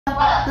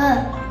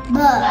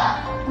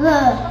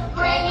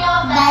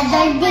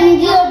Better than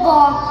your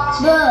ball.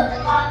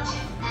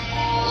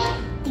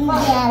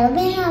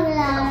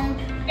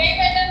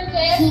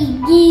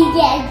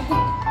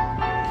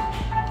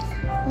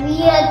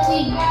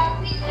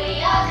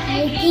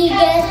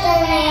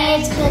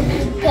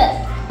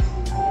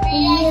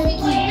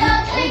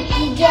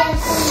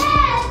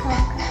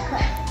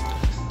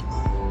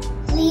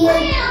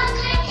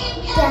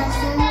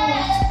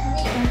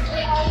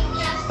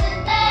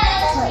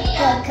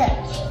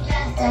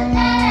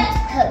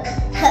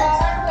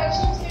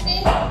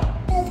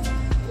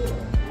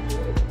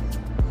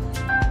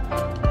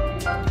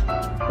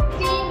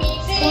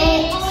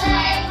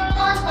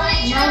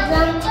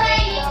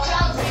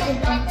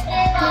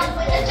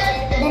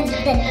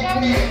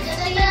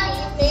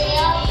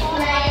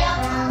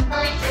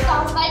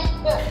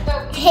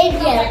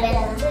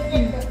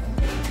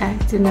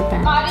 Act in the band. Act in the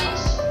band.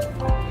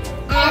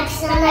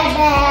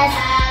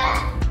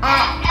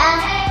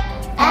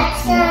 Act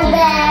in the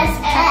band.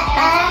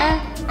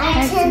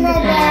 Act in the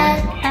band.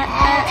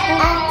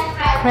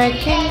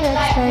 Cracking the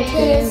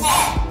crackers.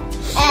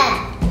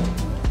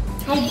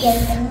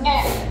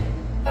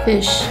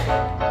 Fish.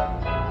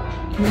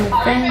 In the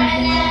band.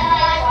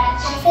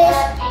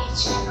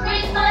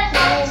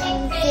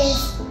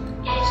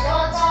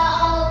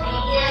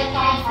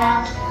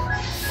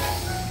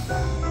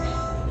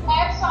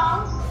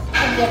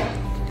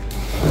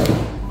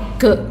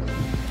 Good.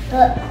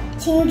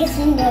 Singer,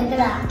 singer,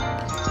 gra.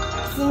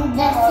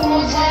 Singer,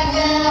 singer,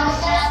 gra.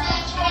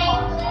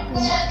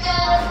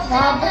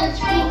 Bubble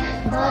tea,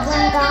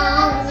 bubble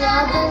gum,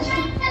 bubble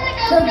tea.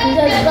 Go, go,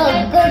 go,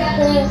 go,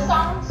 go.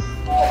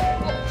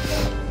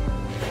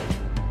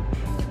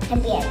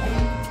 Happy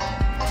ending.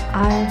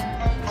 I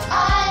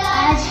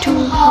to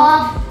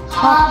hop,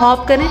 hop, hop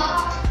करें.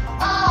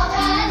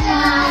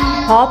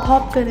 Hop,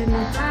 hop करें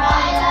ना.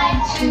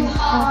 To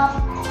hop,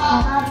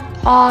 hop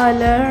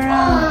all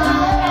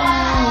around.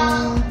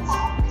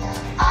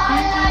 I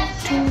like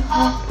to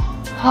hop,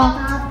 hop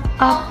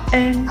up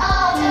and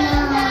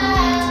down.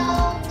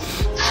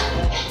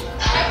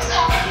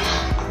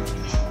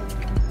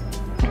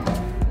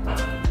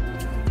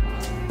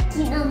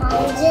 Tina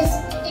Moses.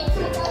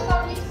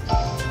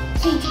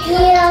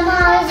 Tina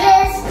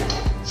Moses.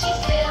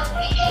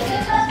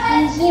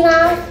 Mickey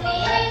Mouse.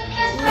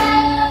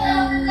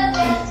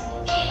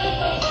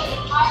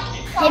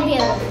 Happy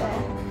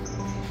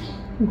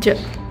J.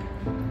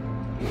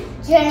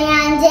 Journey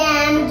on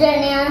jam,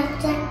 journey on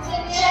jam.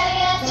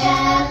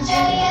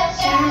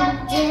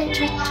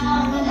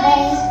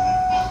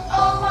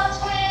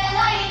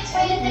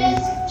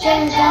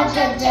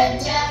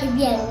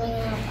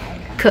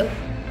 K.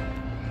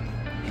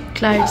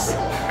 Kites.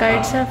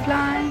 Kites are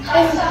flying.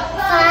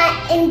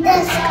 In the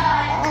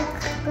sky.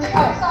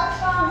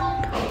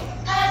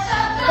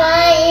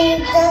 Fly in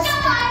the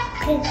sky.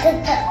 In the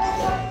sky.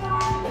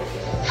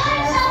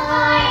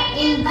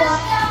 In the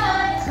sky.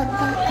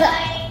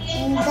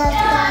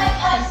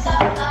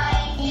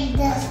 In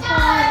the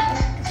sky.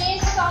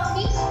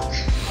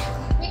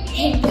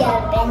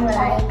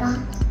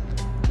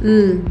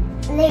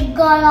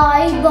 Lego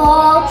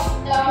lollipops.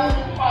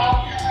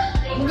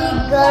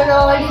 Lego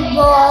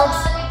lollipops.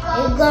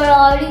 Lego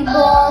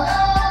lollipops.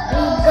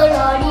 Lego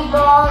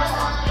lollipops.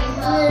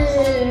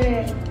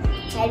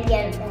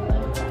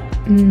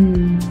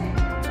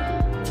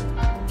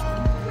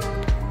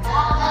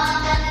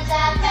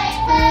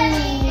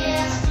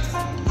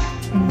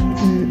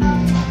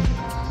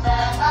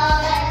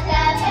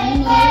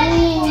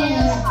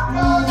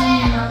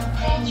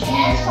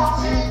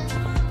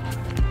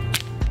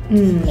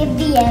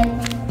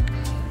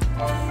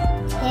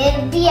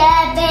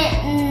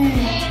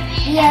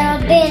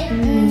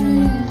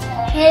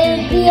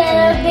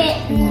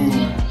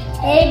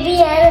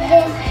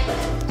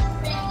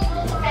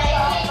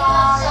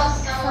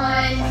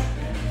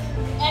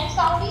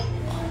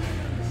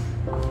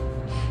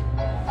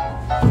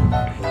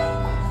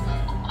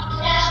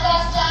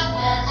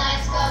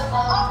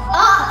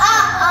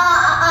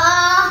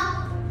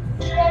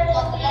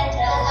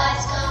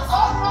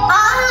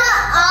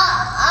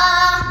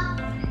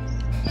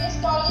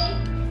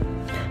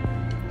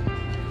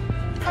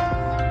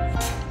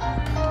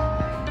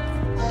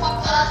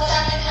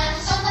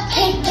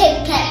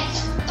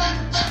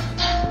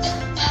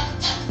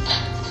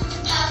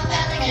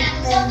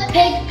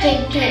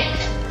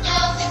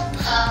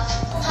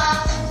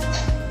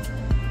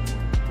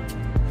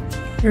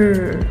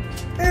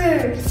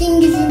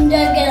 Sing in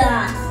the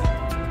glass.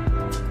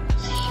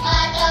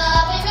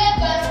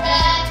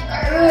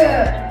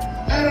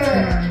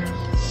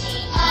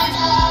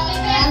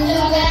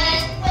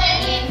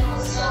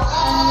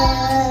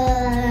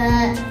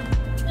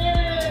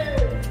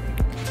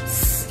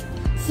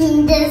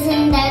 Cinders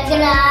in the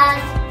grass.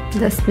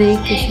 The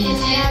snake is in the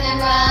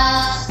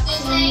grass. The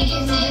snake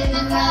is in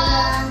the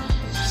grass.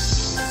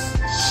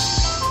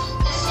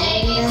 The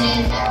snake is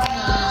in the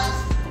grass.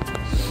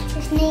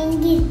 The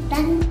snake is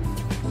done.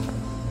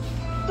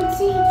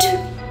 It's it.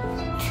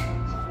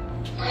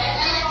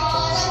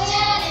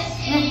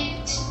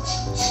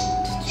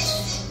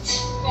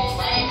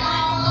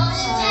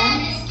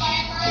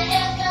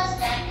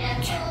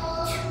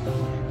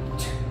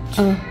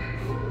 Please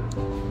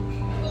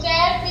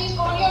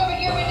hold your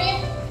video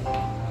minute.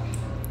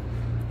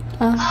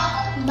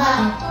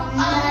 Umbrella,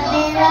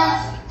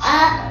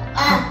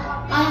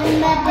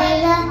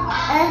 umbrella,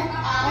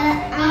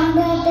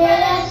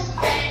 umbrella.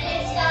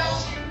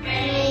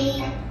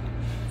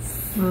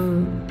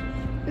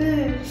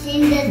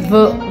 Sing the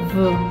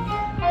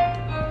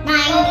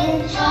Nine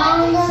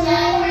on the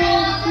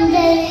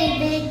very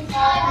big.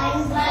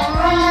 I'm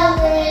on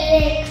the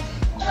lake.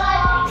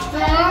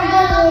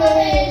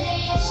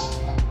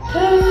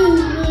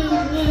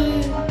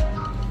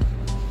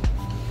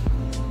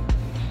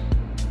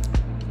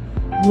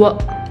 What?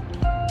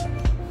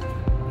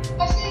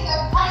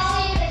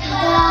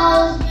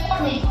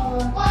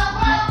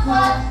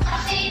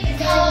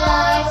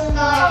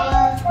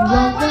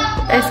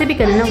 ऐसे भी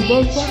करना वो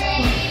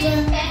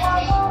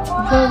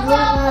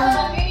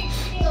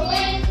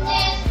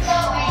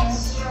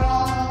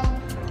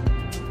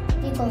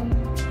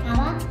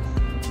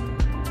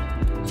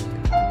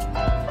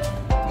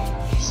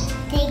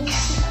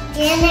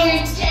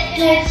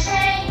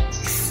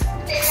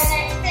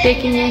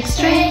taking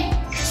X-ray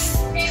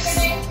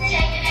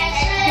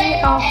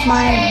off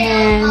my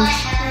hands.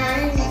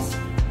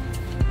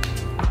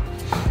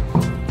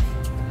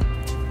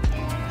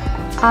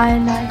 I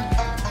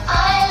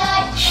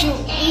like to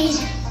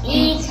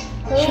eat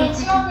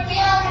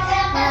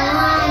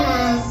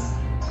bananas.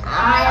 I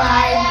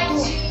like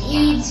to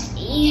eat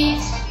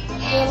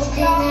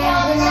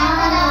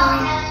bananas.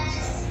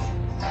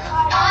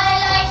 I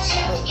like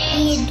to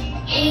eat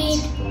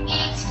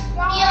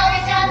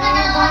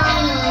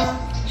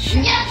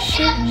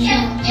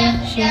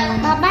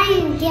पापा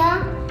क्या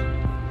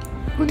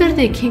उधर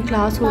देखिए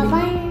class हो रही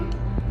है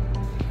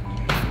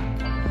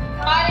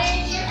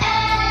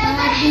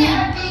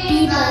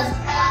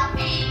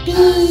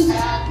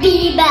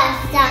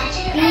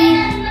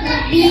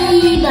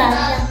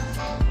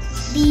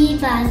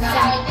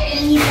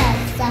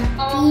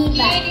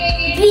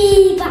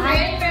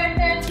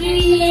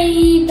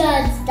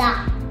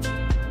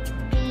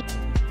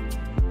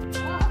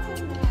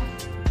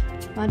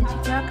मानी जी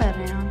क्या कर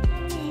रहे हैं आप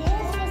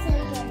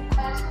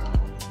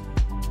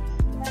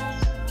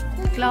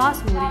क्लास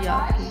हो रही है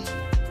आपकी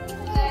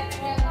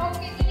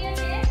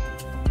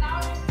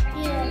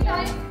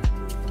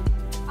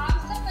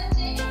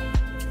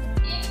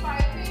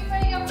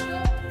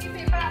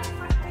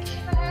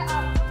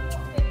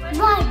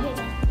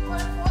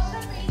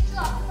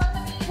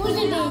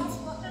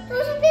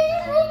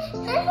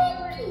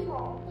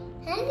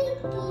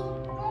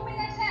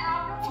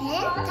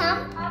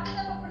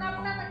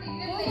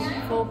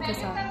के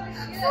साथ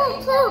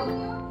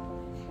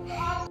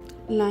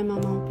लाए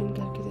मामा ओपन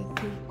करके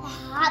देती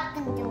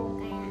हूँ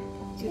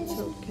इट्स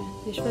ओके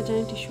विश्वा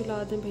जाएं टिश्यू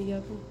ला दें भैया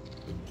को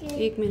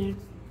 1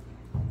 मिनट